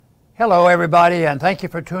Hello, everybody, and thank you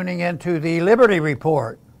for tuning in to the Liberty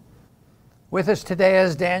Report. With us today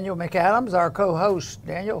is Daniel McAdams, our co-host.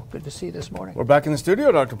 Daniel, good to see you this morning. We're back in the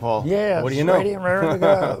studio, Dr. Paul. Yeah, what do you know? Ready and raring to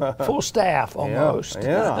go. Full staff, almost.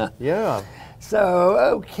 Yeah. So,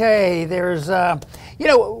 okay, there's, we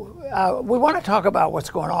want to talk about what's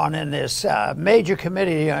going on in this major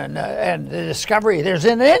committee and the discovery. There's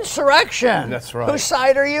an insurrection. That's right. Whose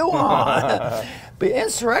side are you on? But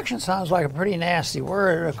insurrection sounds like a pretty nasty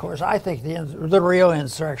word. Of course, I think the real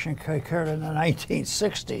insurrection occurred in the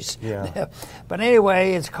 1960s. Yeah. But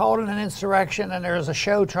anyway, it's called an insurrection, and there's a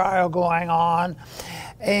show trial going on.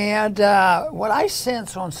 And what I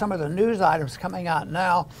sense on some of the news items coming out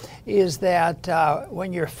now is that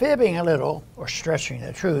when you're fibbing a little or stretching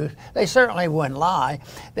the truth, they certainly wouldn't lie,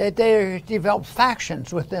 that they develop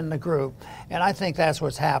factions within the group. And I think that's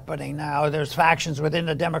what's happening now. There's factions within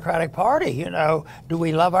the Democratic Party. You know, do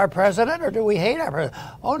we love our president or do we hate our president?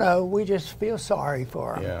 Oh, no, we just feel sorry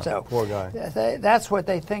for him. Yeah, so poor guy. That's what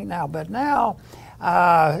they think now. But now,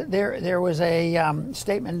 there was a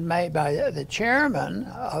statement made by the chairman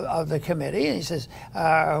of the committee, and he says,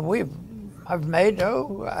 I've made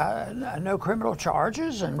no criminal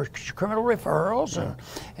charges and criminal referrals,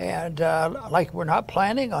 and like we're not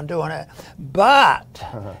planning on doing it. But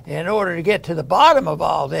in order to get to the bottom of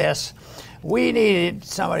all this, we needed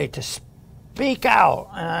somebody to speak out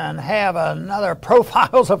and have another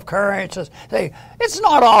profiles of courage. Say, it's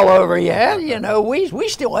not all over yet. You know, we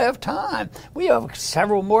still have time. We have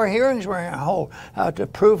several more hearings we're going to hold to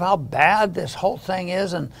prove how bad this whole thing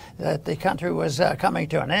is and that the country was coming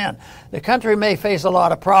to an end. The country may face a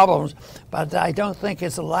lot of problems, but I don't think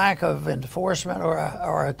it's a lack of enforcement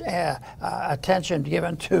or attention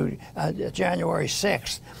given to January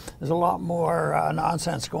 6th. There's a lot more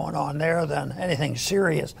nonsense going on there than anything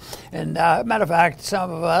serious. And matter of fact,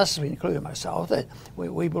 some of us, including myself, that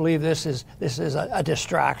we believe this is a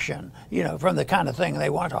distraction, you know, from the kind of thing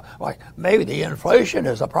they want to. Like maybe the inflation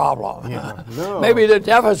is a problem. Yeah. No. Maybe the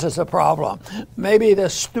deficit's a problem. Maybe the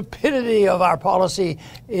stupidity of our policy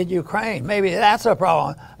in Ukraine. Maybe that's a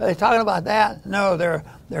problem. Are they talking about that? No, they're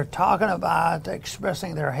talking about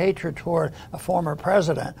expressing their hatred toward a former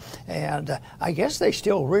president, and I guess they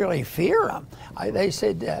still really fear him. They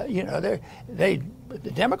said, the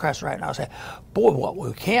Democrats right now say, boy, what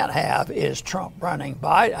we can't have is Trump running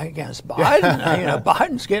against Biden.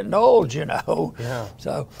 Biden's getting old, Yeah.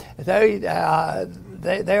 So they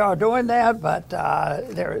are doing that, but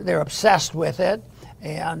they're obsessed with it,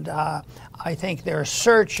 and I think they're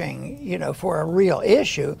searching, for a real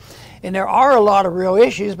issue. And there are a lot of real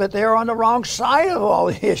issues, but they're on the wrong side of all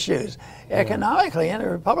the issues economically. And the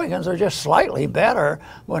Republicans are just slightly better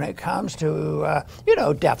when it comes to,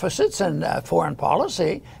 deficits and foreign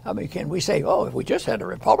policy. I mean, can we say, if we just had the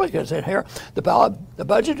Republicans in here, the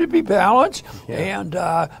budget would be balanced, and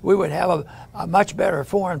we would have a much better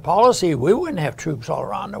foreign policy. We wouldn't have troops all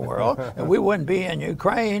around the world, and we wouldn't be in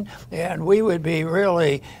Ukraine, and we would be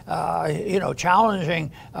really,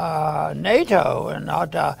 challenging NATO and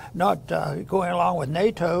not going along with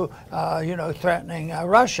NATO, threatening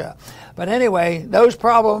Russia. But anyway, those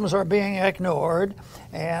problems are being ignored,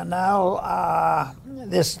 and now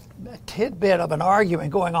this tidbit of an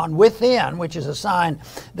argument going on within, which is a sign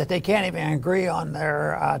that they can't even agree on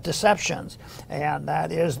their deceptions, and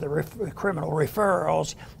that is the criminal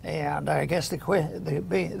referrals. And I guess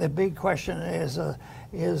the big question is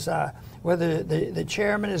whether the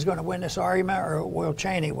chairman is going to win this argument or will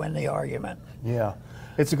Cheney win the argument. Yeah,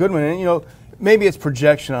 it's a good one. And, maybe it's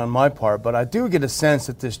projection on my part, but I do get a sense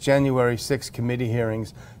that this January 6th committee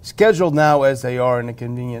hearings, scheduled now as they are in a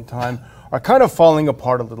convenient time, are kind of falling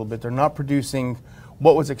apart a little bit. They're not producing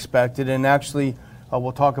what was expected. And actually,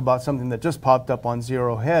 we'll talk about something that just popped up on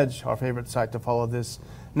Zero Hedge, our favorite site to follow this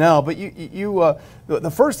now. But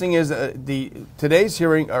the first thing is today's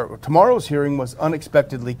hearing, or tomorrow's hearing, was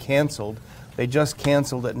unexpectedly canceled. They just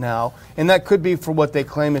canceled it now. And that could be for what they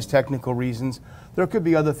claim is technical reasons. There could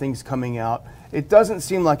be other things coming out. It doesn't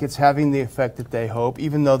seem like it's having the effect that they hope,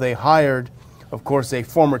 even though they hired, of course, a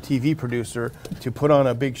former TV producer to put on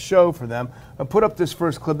a big show for them. I put up this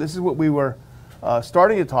first clip. This is what we were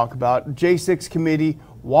starting to talk about. J6 committee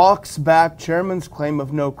walks back chairman's claim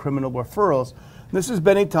of no criminal referrals. This is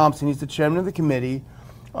Benny Thompson. He's the chairman of the committee,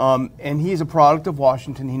 and he's a product of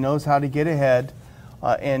Washington. He knows how to get ahead,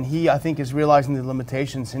 and he, I think, is realizing the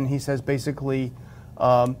limitations. And he says basically,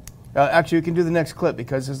 actually, you can do the next clip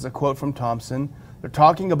because this is a quote from Thompson. They're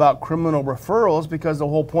talking about criminal referrals because the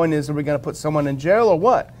whole point is, are we going to put someone in jail or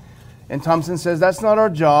what? And Thompson says, that's not our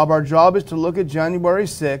job. Our job is to look at January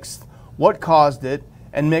 6th, what caused it,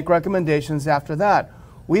 and make recommendations after that.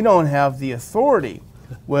 We don't have the authority.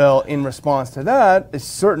 Well, in response to that, a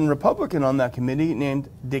certain Republican on that committee named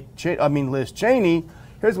Liz Cheney,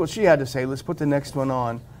 here's what she had to say. Let's put the next one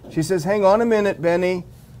on. She says, hang on a minute, Benny.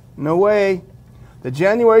 No way. The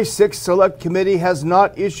January 6th Select Committee has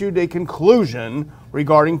not issued a conclusion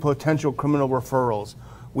regarding potential criminal referrals.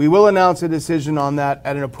 We will announce a decision on that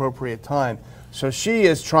at an appropriate time. So she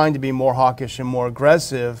is trying to be more hawkish and more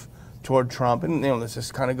aggressive toward Trump, and this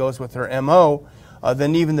just kind of goes with her MO,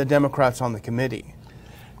 than even the Democrats on the committee.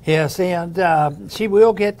 Yes, and she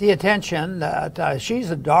will get the attention. She's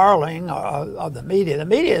a darling of the media. The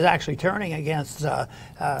media is actually turning against,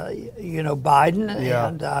 Biden,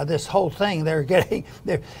 and this whole thing. They're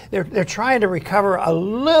trying to recover a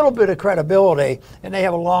little bit of credibility, and they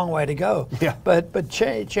have a long way to go. Yeah. But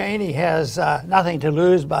Cheney has nothing to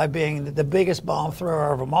lose by being the biggest bomb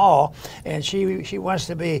thrower of them all, and she wants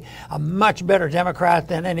to be a much better Democrat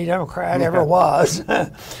than any Democrat ever was.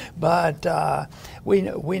 But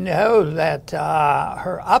we know that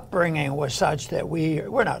her upbringing was such that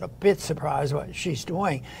we're not a bit surprised what she's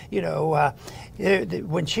doing.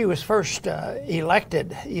 When she was first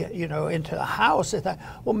elected, into the House, I thought,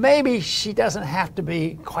 well, maybe she doesn't have to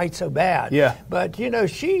be quite so bad. Yeah. But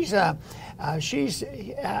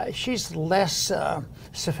she's less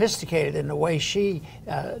sophisticated in the way she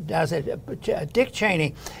does it. Dick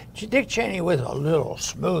Cheney was a little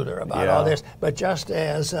smoother about all this, but just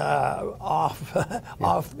as off.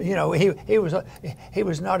 He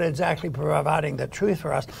was not exactly providing the truth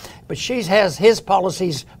for us. But she has his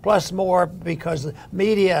policies plus more because the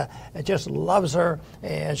media just loves her,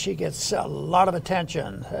 and she gets a lot of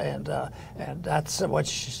attention, and that's what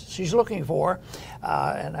she's looking for,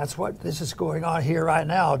 and that's what this is going on here right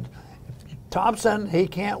now. Thompson, he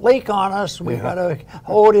can't leak on us. We've got to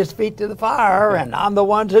hold his feet to the fire, and I'm the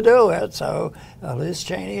one to do it. So Liz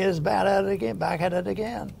Cheney is back at it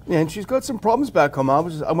again. Yeah, and she's got some problems back home. I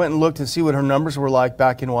went and looked to see what her numbers were like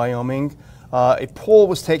back in Wyoming. A poll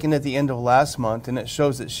was taken at the end of last month, and it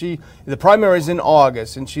shows that the primary is in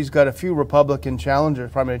August, and she's got a few Republican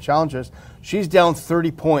primary challengers. She's down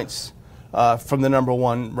 30 points from the number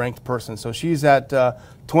one ranked person. So she's at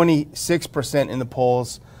 26% in the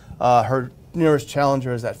polls. Her nearest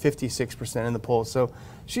challenger is at 56% in the polls. So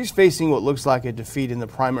she's facing what looks like a defeat in the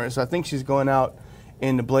primary. So I think she's going out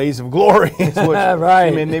in the blaze of glory.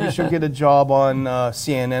 Right. Maybe she'll get a job on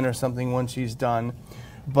CNN or something when she's done.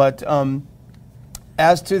 But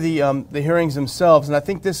as to the hearings themselves, and I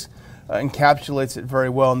think this encapsulates it very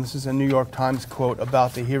well, and this is a New York Times quote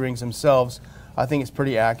about the hearings themselves. I think it's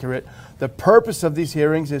pretty accurate. The purpose of these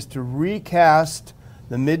hearings is to recast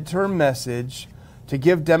the midterm message, to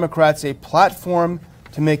give Democrats a platform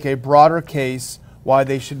to make a broader case why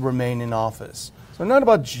they should remain in office. So not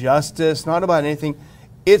about justice, not about anything.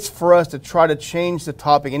 It's for us to try to change the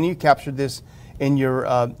topic, and you captured this in your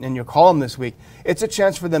column this week. It's a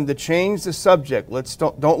chance for them to change the subject.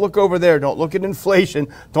 Don't look over there. Don't look at inflation.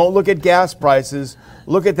 Don't look at gas prices.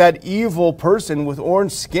 Look at that evil person with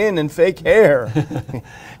orange skin and fake hair.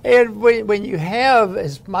 And when you have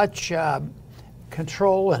as much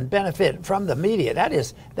control and benefit from the media, that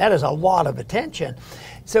is a lot of attention.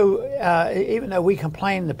 So even though we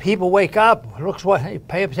complain the people wake up,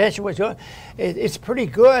 pay attention to what's going on, it's pretty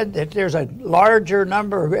good that there's a larger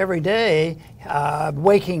number every day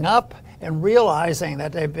waking up and realizing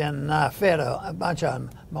that they've been fed a bunch of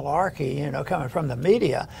malarkey, coming from the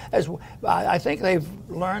media. As I think they've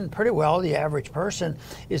learned pretty well, the average person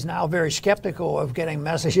is now very skeptical of getting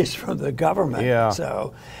messages from the government. Yeah.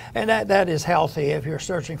 So, and that is healthy. If you're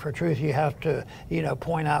searching for truth, you have to,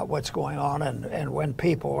 point out what's going on, and when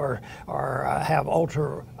people have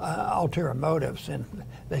ulterior motives, and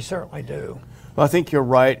they certainly do. Well, I think you're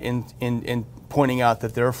right in pointing out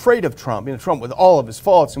that they're afraid of Trump. Trump with all of his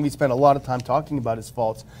faults, and we spent a lot of time talking about his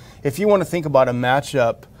faults. If you want to think about a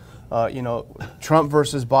matchup, Trump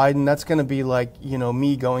versus Biden, that's going to be like,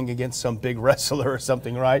 me going against some big wrestler or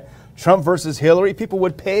something, right? Trump versus Hillary, people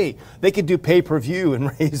would pay. They could do pay-per-view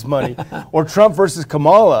and raise money. Or Trump versus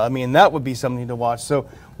Kamala, that would be something to watch. So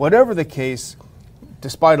whatever the case,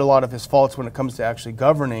 despite a lot of his faults when it comes to actually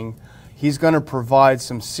governing, he's going to provide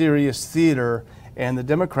some serious theater. And the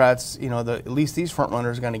Democrats, at least these front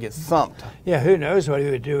runners are going to get thumped. Yeah, who knows what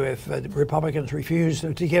he would do if the Republicans refuse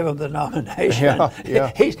to give him the nomination.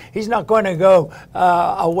 Yeah. He's not going to go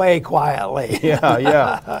away quietly.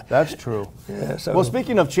 Yeah, that's true. Yeah, so. Well,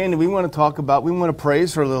 speaking of Cheney, we want to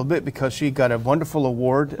praise her a little bit because she got a wonderful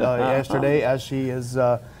award yesterday as she is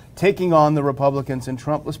taking on the Republicans and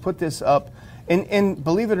Trump. Let's put this up. And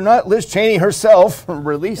believe it or not, Liz Cheney herself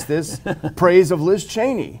released this praise of Liz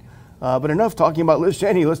Cheney. But enough talking about Liz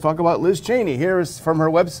Cheney. Let's talk about Liz Cheney. Here is from her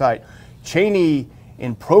website. Cheney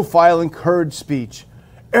In profile and courage speech,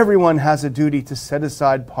 everyone has a duty to set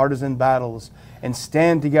aside partisan battles and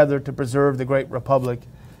stand together to preserve the great republic.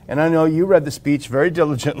 And I know you read the speech very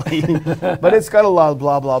diligently, but it's got a lot of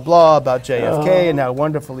blah, blah, blah about JFK and how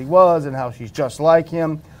wonderful he was and how she's just like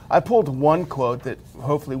him. I pulled one quote that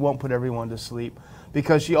hopefully won't put everyone to sleep,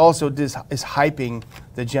 because she also is hyping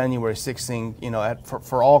the January 6th thing,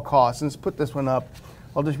 for all costs. And let's put this one up.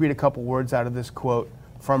 I'll just read a couple words out of this quote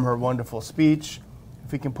from her wonderful speech.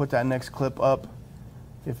 If we can put that next clip up,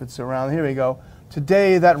 if it's around. Here we go.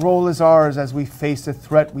 Today, that role is ours as we face a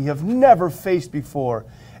threat we have never faced before.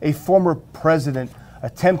 A former president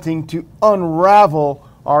attempting to unravel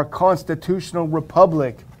our constitutional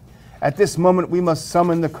republic. At this moment, we must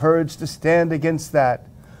summon the courage to stand against that.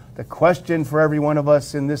 The question for every one of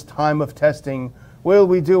us in this time of testing: will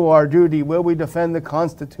we do our duty? Will we defend the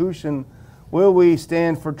Constitution? Will we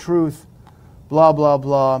stand for truth? Blah, blah,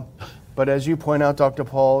 blah. But as you point out, Dr.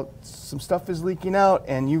 Paul, some stuff is leaking out,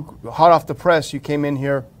 and you, hot off the press, you came in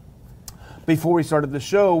here before we started the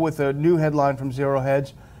show with a new headline from Zero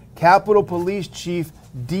Hedge. Capitol Police Chief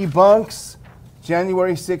debunks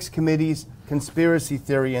January 6th committee's conspiracy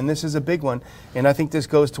theory, and this is a big one. And I think this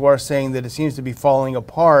goes to our saying that it seems to be falling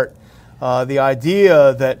apart. The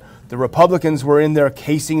idea that the Republicans were in there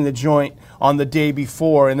casing the joint on the day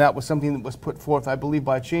before, and that was something that was put forth, I believe,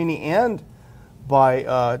 by Cheney and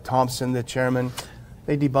by Thompson, the chairman.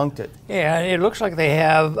 They debunked it. Yeah, it looks like they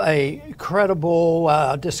have a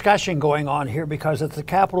credible discussion going on here, because it's the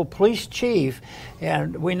Capitol Police Chief,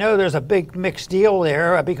 and we know there's a big mixed deal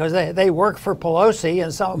there because they work for Pelosi,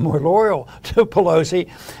 and some of them were loyal to Pelosi.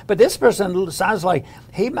 But this person sounds like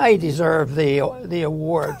he may deserve the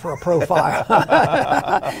award for a profile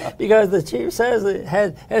because the chief says it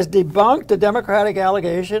has debunked the Democratic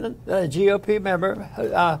allegation, a GOP member,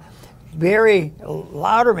 Barry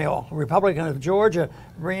Loudermill, Republican of Georgia,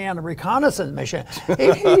 ran a reconnaissance mission.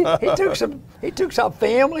 He took some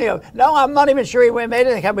family of. No, I'm not even sure he made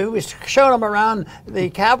anything. I mean, he was showing them around the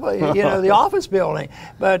Capitol, the office building.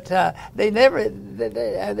 But they never.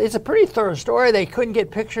 It's a pretty thorough story. They couldn't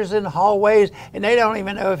get pictures in the hallways, and they don't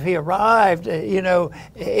even know if he arrived, in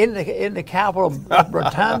the Capitol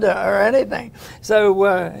rotunda or anything. So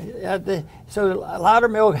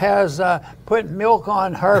Loudermilk has put milk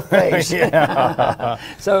on her face.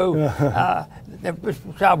 So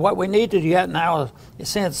what we need to get now,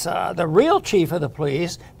 since the real chief of the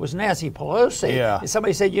police was Nancy Pelosi,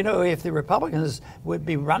 somebody said, if the Republicans would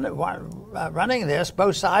be running this,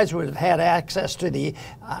 both sides would have had access to the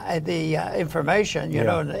information,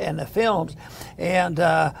 and the films, and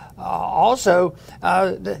also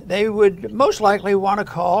they would most likely want to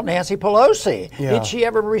call Nancy Pelosi. Did she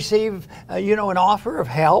ever receive, an offer of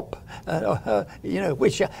help?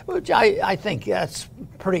 Which I think that's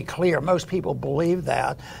pretty clear. Most people believe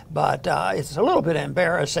that, but it's a little bit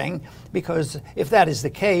embarrassing, because if that is the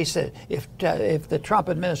case, if the Trump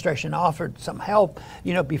administration offered some help,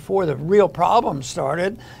 before the real problem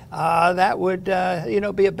started, that would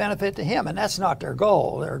be a benefit to him, and that's not their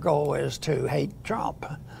goal. Their goal is to hate Trump.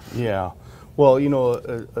 Yeah. Well,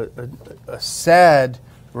 a sad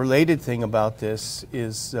related thing about this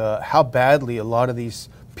is how badly a lot of these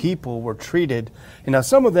people were treated. And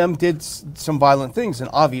some of them did some violent things, and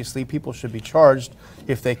obviously people should be charged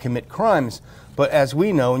if they commit crimes. But as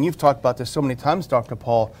we know, and you've talked about this so many times, Dr.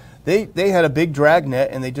 Paul, they had a big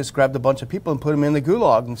dragnet, and they just grabbed a bunch of people and put them in the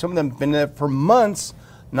gulag. And some of them have been there for months,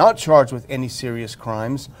 not charged with any serious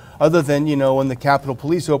crimes, other than, when the Capitol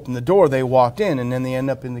Police opened the door, they walked in, and then they end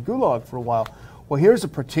up in the gulag for a while. Well, here's a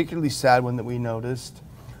particularly sad one that we noticed.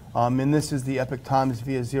 And this is the Epoch Times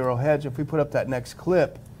via Zero Hedge. If we put up that next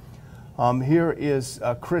clip, here is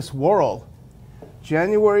Chris Worrell,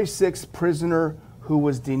 January 6th prisoner who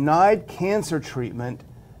was denied cancer treatment,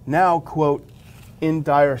 now, quote, in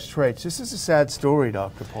dire straits. This is a sad story,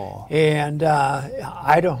 Dr. Paul. And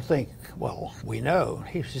I don't think, well, we know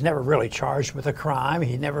he's never really charged with a crime.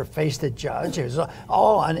 He never faced a judge. It was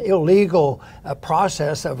all an illegal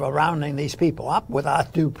process of rounding these people up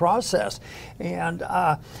without due process. And,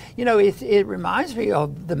 it reminds me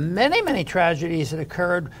of the many, many tragedies that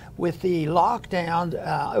occurred with the lockdown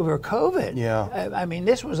over COVID. I mean,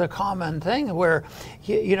 this was a common thing where,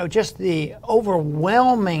 just the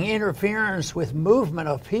overwhelming interference with movement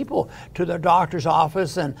of people to their doctor's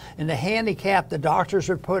office, and the handicap the doctors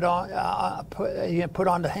are put on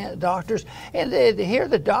the doctors. And here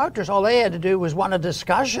the doctors, all they had to do was want a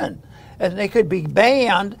discussion, and they could be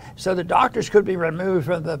banned, so the doctors could be removed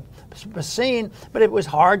from scene, but it was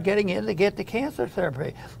hard getting in to get the cancer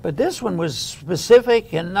therapy. But this one was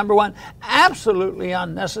specific and, number one, absolutely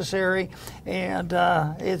unnecessary, and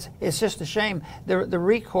it's just a shame. The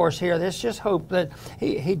recourse here, there's just hope that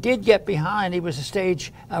he did get behind. He was a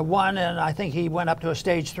stage 1, and I think he went up to a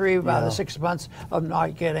stage 3 by the 6 months of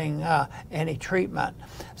not getting any treatment.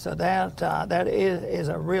 So that is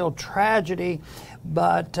a real tragedy,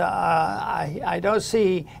 but I don't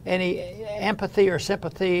see any empathy or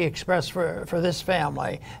sympathy expressed for this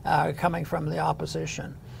family coming from the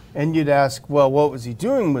opposition. And you'd ask, well, what was he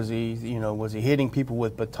doing? Was he hitting people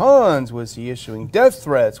with batons? Was he issuing death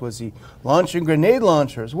threats? Was he launching grenade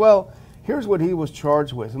launchers? Well, here's what he was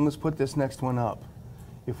charged with, and let's put this next one up,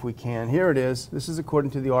 if we can. Here it is. This is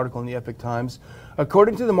according to the article in the Epoch Times.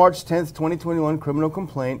 According to the March 10th, 2021 criminal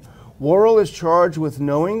complaint, Worrell is charged with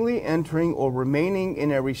knowingly entering or remaining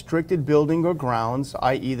in a restricted building or grounds,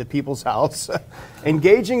 i.e. the people's house,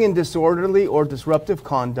 engaging in disorderly or disruptive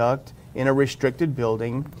conduct in a restricted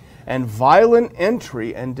building, and violent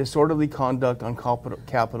entry and disorderly conduct on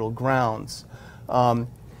Capitol grounds.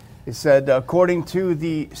 It said, according to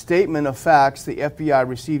the statement of facts, the FBI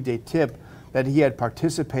received a tip that he had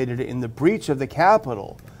participated in the breach of the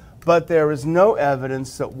Capitol, but there is no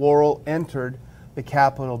evidence that Worrell entered the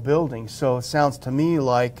Capitol building. So it sounds to me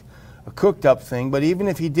like a cooked up thing, but even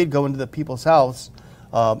if he did go into the people's house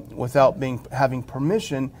without having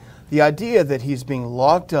permission, the idea that he's being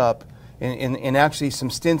locked up in actually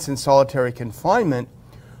some stints in solitary confinement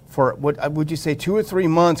for, what would you say, 2 or 3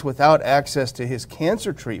 months without access to his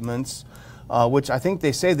cancer treatments, which I think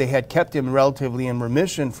they say they had kept him relatively in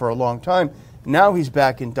remission for a long time. Now he's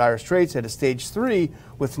back in dire straits at a stage 3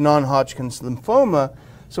 with non-Hodgkin's lymphoma.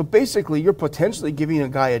 So basically, you're potentially giving a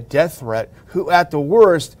guy a death threat who, at the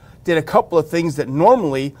worst, did a couple of things that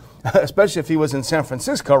normally, especially if he was in San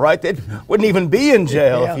Francisco, right, they wouldn't even be in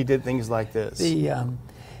jail if he did things like this.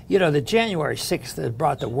 The January 6th has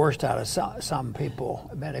brought the worst out of some people,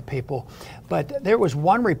 many people. But there was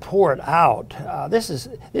one report out. This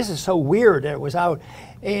is so weird that it was out.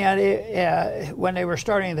 And when they were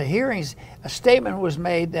starting the hearings, a statement was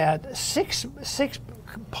made that six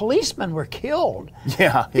policemen were killed.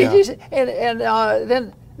 Yeah.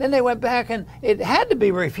 And then they went back, and it had to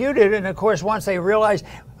be refuted. And of course, once they realized,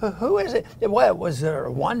 who is it? What, was there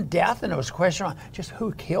one death? And it was a question on just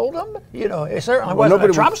who killed him? It certainly wasn't a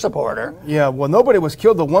Trump supporter. Yeah, well, nobody was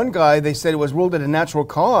killed. The one guy, they said it was ruled a natural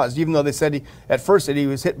cause, even though they said at first that he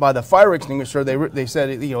was hit by the fire extinguisher. They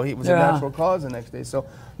said he was a natural cause the next day. So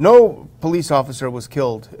no police officer was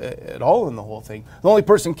killed at all in the whole thing. The only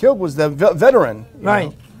person killed was the veteran.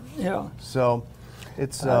 Right. Yeah. So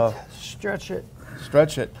it's stretch it.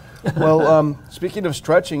 Stretch it. Well, speaking of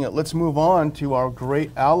stretching it, let's move on to our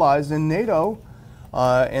great allies in NATO.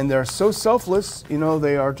 And they're so selfless,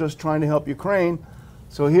 they are just trying to help Ukraine.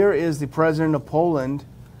 So here is the president of Poland,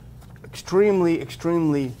 extremely,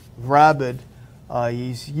 extremely rabid.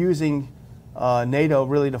 He's using NATO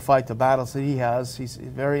really to fight the battles that he has. He's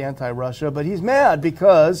very anti-Russia, but he's mad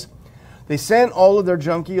because they sent all of their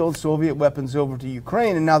junky old Soviet weapons over to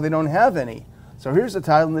Ukraine, and now they don't have any. So here's the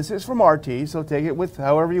title, and this is from RT, so take it with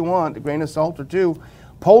however you want, a grain of salt or two.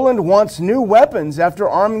 Poland wants new weapons after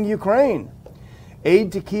arming Ukraine.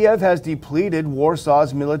 Aid to Kiev has depleted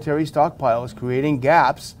Warsaw's military stockpiles, creating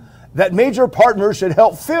gaps that major partners should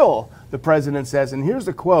help fill, the president says. And here's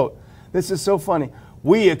the quote. This is so funny.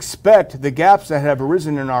 We expect the gaps that have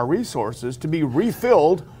arisen in our resources to be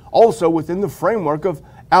refilled also within the framework of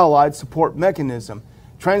Allied support mechanism.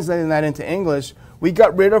 Translating that into English, we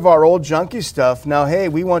got rid of our old junky stuff. Now, hey,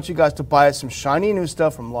 we want you guys to buy us some shiny new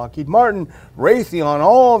stuff from Lockheed Martin, Raytheon,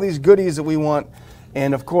 all these goodies that we want.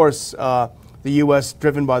 And of course, the U.S.,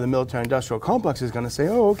 driven by the military-industrial complex, is going to say,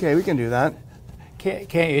 oh, okay, we can do that.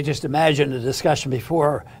 Can't you just imagine the discussion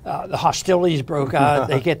before the hostilities broke out?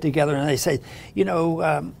 They get together and they say,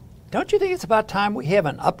 don't you think it's about time we have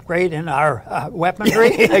an upgrade in our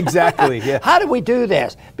weaponry? Exactly, yeah. How do we do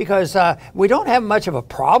this? Because we don't have much of a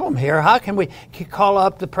problem here. How can we call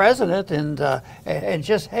up the president and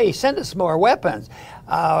just, hey, send us more weapons?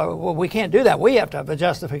 Well, we can't do that. We have to have a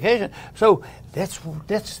justification. So this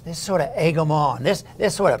sort of egg them on. This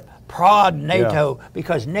sort of prod NATO,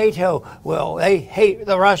 because NATO they hate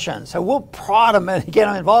the Russians. So we'll prod them and get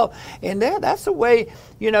them involved. And that's the way,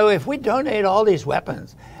 if we donate all these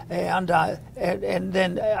weapons, and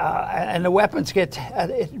then the weapons get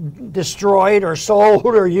destroyed or sold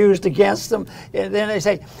or used against them, and then they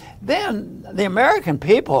say, then the American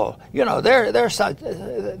people, they're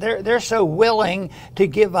so willing to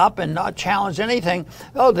give up and not challenge anything.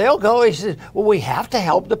 Oh, they'll go. He says, well, we have to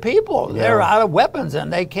help the people. Yeah. They're out of weapons,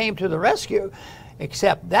 and they came to the rescue.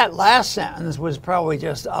 except that last sentence was probably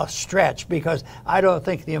just a stretch, because I don't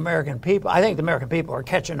think the American people, I think the American people are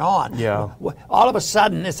catching on. Yeah. All of a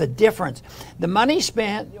sudden, it's a difference. The money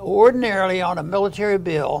spent ordinarily on a military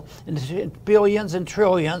bill, in billions and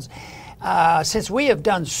trillions, since we have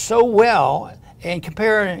done so well, and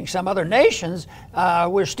comparing some other nations,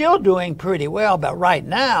 we're still doing pretty well. But right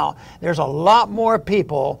now, there's a lot more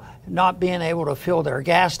people not being able to fill their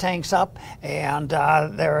gas tanks up, and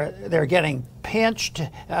they're getting pinched,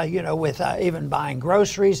 with even buying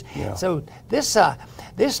groceries. Yeah. So this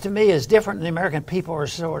to me is different. The American people are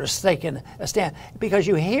sort of taking a stand, because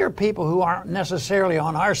you hear people who aren't necessarily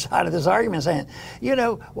on our side of this argument saying,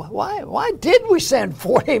 why did we send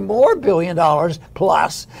 $40 billion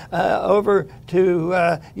plus over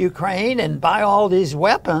to Ukraine and buy all these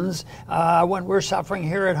weapons when we're suffering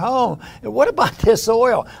here at home? And what about this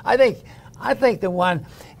oil? I think the one.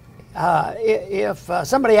 If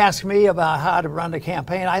somebody asked me about how to run the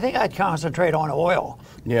campaign, I think I'd concentrate on oil.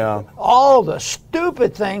 Yeah. All the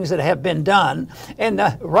stupid things that have been done, and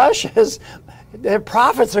their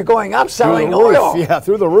profits are going up selling oil. Yeah,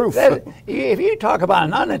 through the roof. If you talk about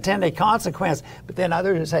an unintended consequence, but then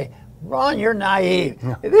others would say, Ron, you're naive.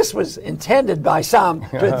 This was intended by some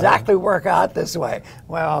to exactly work out this way.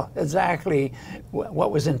 Well, exactly what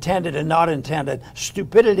was intended and not intended.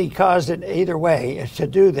 Stupidity caused it either way to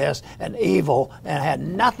do this, and evil, and had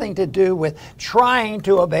nothing to do with trying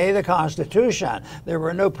to obey the Constitution. There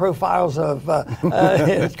were no profiles of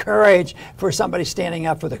courage for somebody standing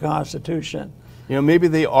up for the Constitution. Maybe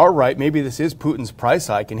they are right. Maybe this is Putin's price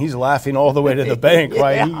hike, and he's laughing all the way to the bank,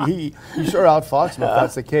 right? Yeah. He sure outfoxed him if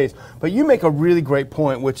that's the case. But you make a really great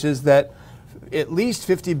point, which is that at least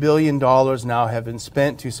 $50 billion now have been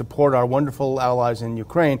spent to support our wonderful allies in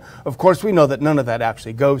Ukraine. Of course, we know that none of that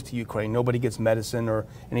actually goes to Ukraine. Nobody gets medicine or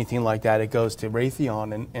anything like that. It goes to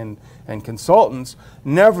Raytheon and consultants.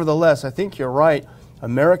 Nevertheless, I think you're right.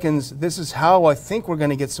 Americans, this is how I think we're going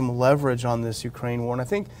to get some leverage on this Ukraine war. And I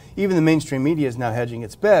think even the mainstream media is now hedging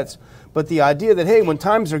its bets. But the idea that, hey, when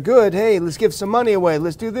times are good, hey, let's give some money away,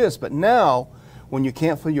 let's do this. But now, when you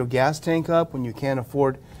can't fill your gas tank up, when you can't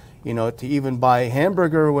afford, to even buy a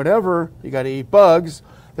hamburger or whatever, you got to eat bugs,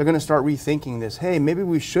 they're going to start rethinking this. Hey, maybe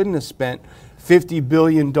we shouldn't have spent $50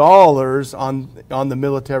 billion on the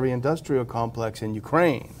military-industrial complex in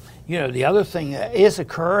Ukraine. The other thing that is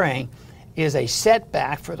occurring is a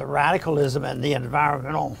setback for the radicalism in the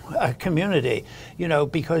environmental community,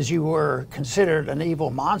 because you were considered an evil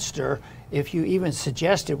monster if you even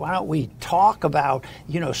suggested, why don't we talk about,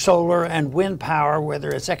 solar and wind power, whether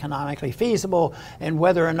it's economically feasible and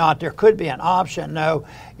whether or not there could be an option. No,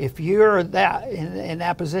 if you're in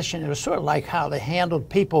that position, it was sort of like how they handled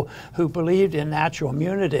people who believed in natural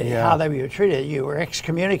immunity, how they were treated. You were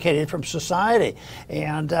excommunicated from society,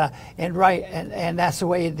 and that's the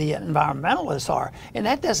way the environmentalists are. And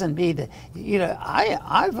that doesn't mean that,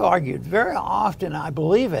 I've argued very often, I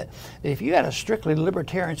believe it, that if you had a strictly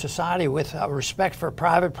libertarian society with respect for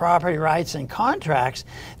private property rights and contracts,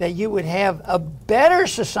 that you would have a better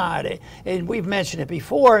society. And we've mentioned it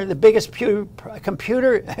before, the biggest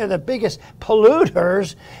the biggest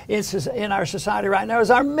polluters in our society right now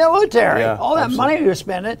is our military. All that money we're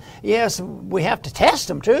spending, yes, we have to test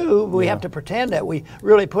them too. We have to pretend that we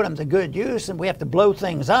really put them to good use, and we have to blow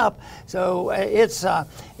things up. So it's the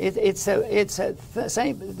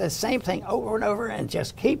same thing over and over, and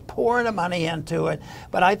just keep pouring the money into it.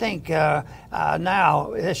 But I think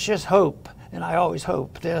now it's just hope, and I always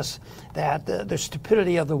hope this, that the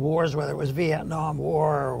stupidity of the wars, whether it was Vietnam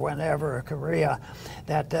War or whenever, Korea,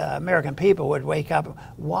 that the American people would wake up.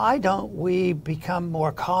 Why don't we become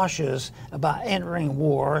more cautious about entering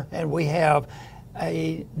war? And we have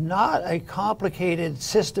not a complicated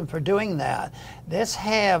system for doing that. Let's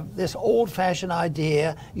have this old-fashioned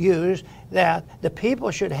idea used that the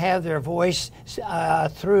people should have their voice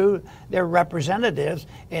through their representatives,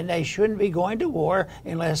 and they shouldn't be going to war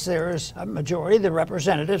unless there's a majority of the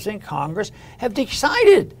representatives in Congress have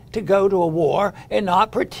decided to go to a war, and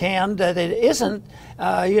not pretend that it isn't,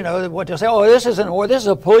 what they'll say, oh, this isn't a war, this is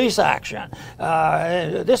a police action.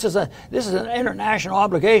 This is an international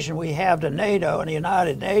obligation we have to NATO and the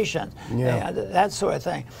United Nations, and that sort of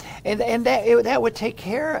thing. And that would take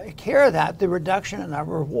care of that, the reduction in the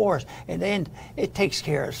number of wars. And then it takes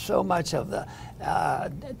care of so much of the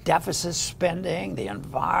deficit spending, the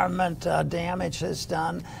environment damage that's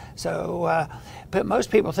done. So, but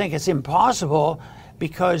most people think it's impossible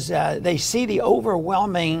because they see the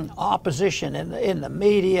overwhelming opposition in the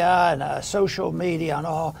media and social media and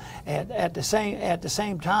all. At the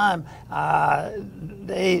same time,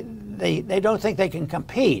 they don't think they can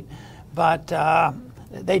compete. But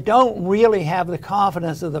they don't really have the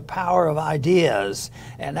confidence of the power of ideas,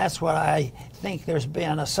 and that's what I think there's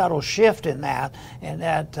been a subtle shift in that, and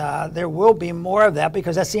that there will be more of that,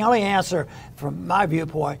 because that's the only answer from my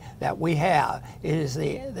viewpoint that we have, is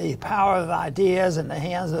the power of ideas in the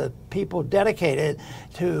hands of people dedicated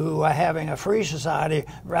to having a free society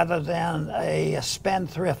rather than a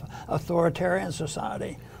spendthrift authoritarian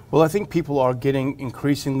society. Well, I think people are getting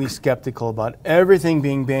increasingly skeptical about everything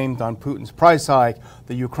being blamed on Putin's price hike,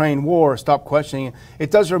 the Ukraine war. Stop questioning it.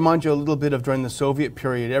 It does remind you a little bit of during the Soviet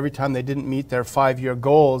period. Every time they didn't meet their 5-year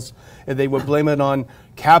goals, they would blame it on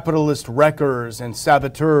capitalist wreckers and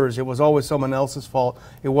saboteurs. It was always someone else's fault.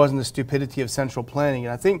 It wasn't the stupidity of central planning.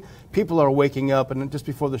 And I think people are waking up. And just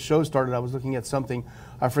before the show started, I was looking at something,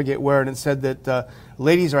 I forget where, and it said that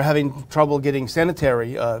ladies are having trouble getting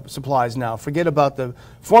sanitary supplies now. Forget about the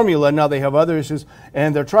formula. Now they have other issues,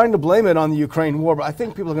 and they're trying to blame it on the Ukraine war. But I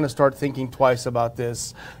think people are going to start thinking twice about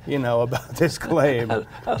this, about this claim. A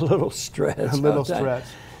little stretch. A little stretch.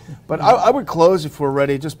 But I would close, if we're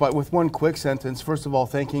ready, just with one quick sentence. First of all,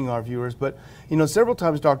 thanking our viewers. But, several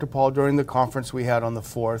times, Dr. Paul, during the conference we had on the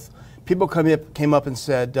 4th, people came up and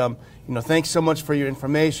said, thanks so much for your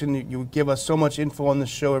information. You give us so much info on the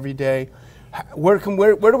show every day. Where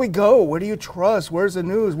do we go? Where do you trust? Where's the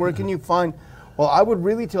news? Where can you find? Well, I would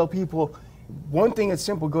really tell people one thing that's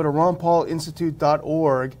simple. Go to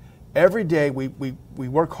ronpaulinstitute.org. Every day we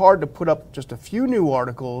work hard to put up just a few new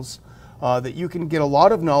articles that you can get a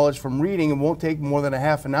lot of knowledge from reading. It won't take more than a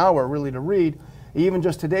half an hour really to read. Even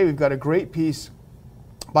just today, we've got a great piece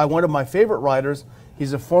by one of my favorite writers.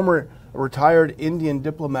 He's a former retired Indian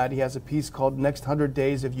diplomat. He has a piece called Next 100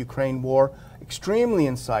 Days of Ukraine War. Extremely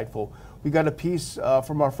insightful. We got a piece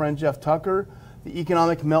from our friend Jeff Tucker. The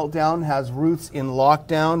Economic Meltdown has roots in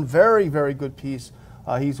lockdown. Very, very good piece.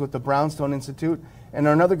 He's with the Brownstone Institute. And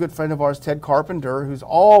another good friend of ours, Ted Carpenter, who's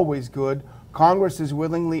always good. Congress is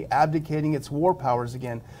willingly abdicating its war powers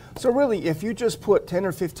again. So really, if you just put 10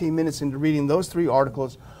 or 15 minutes into reading those 3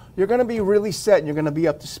 articles, you're going to be really set, and you're going to be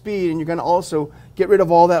up to speed, and you're going to also get rid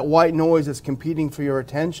of all that white noise that's competing for your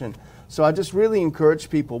attention. So I just really encourage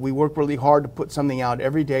people. We work really hard to put something out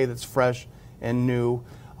every day that's fresh and new,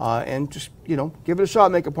 and just, give it a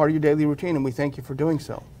shot, make it part of your daily routine, and we thank you for doing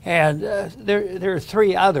so. And there are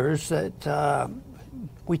 3 others that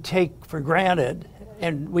we take for granted,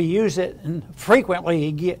 and we use it and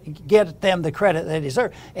frequently get them the credit they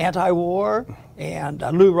deserve. Anti-War and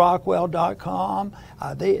LouRockwell.com,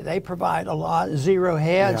 they provide a lot. Zero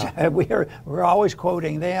Hedge, yeah. We're always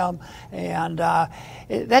quoting them, and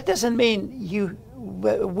that doesn't mean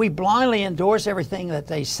we blindly endorse everything that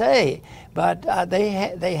they say, but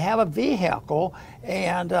they have a vehicle,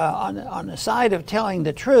 and on the side of telling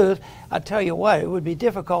the truth, I tell you what, it would be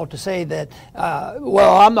difficult to say that,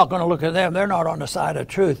 well, I'm not going to look at them, they're not on the side of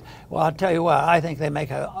truth. Well, I'll tell you what, I think they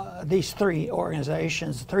make these 3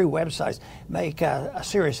 organizations, 3 websites, make a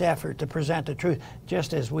serious effort to present the truth,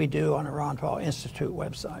 just as we do on the Ron Paul Institute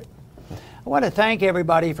website. I want to thank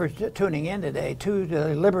everybody for tuning in today to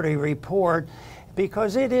the Liberty Report,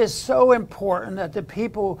 because it is so important that the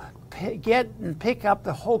people get and pick up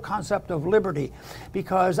the whole concept of liberty,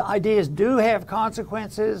 because ideas do have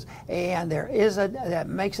consequences, and that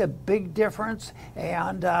makes a big difference.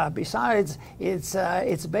 And besides,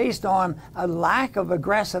 it's based on a lack of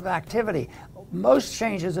aggressive activity. Most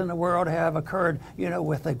changes in the world have occurred,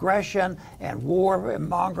 with aggression and war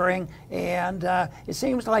mongering, and it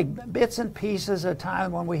seems like bits and pieces at a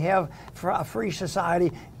time when we have a free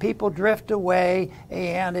society, people drift away,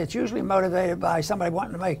 and it's usually motivated by somebody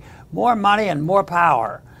wanting to make more money and more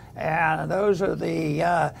power. And those are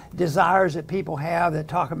the desires that people have that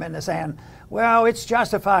talk them into saying, well, it's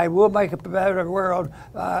justified, we'll make a better world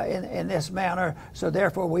in this manner, so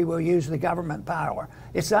therefore we will use the government power.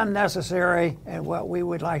 It's unnecessary, and what we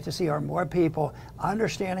would like to see are more people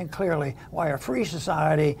understanding clearly why a free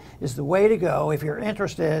society is the way to go if you're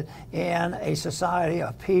interested in a society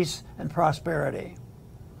of peace and prosperity.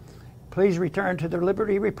 Please return to the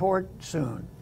Liberty Report soon.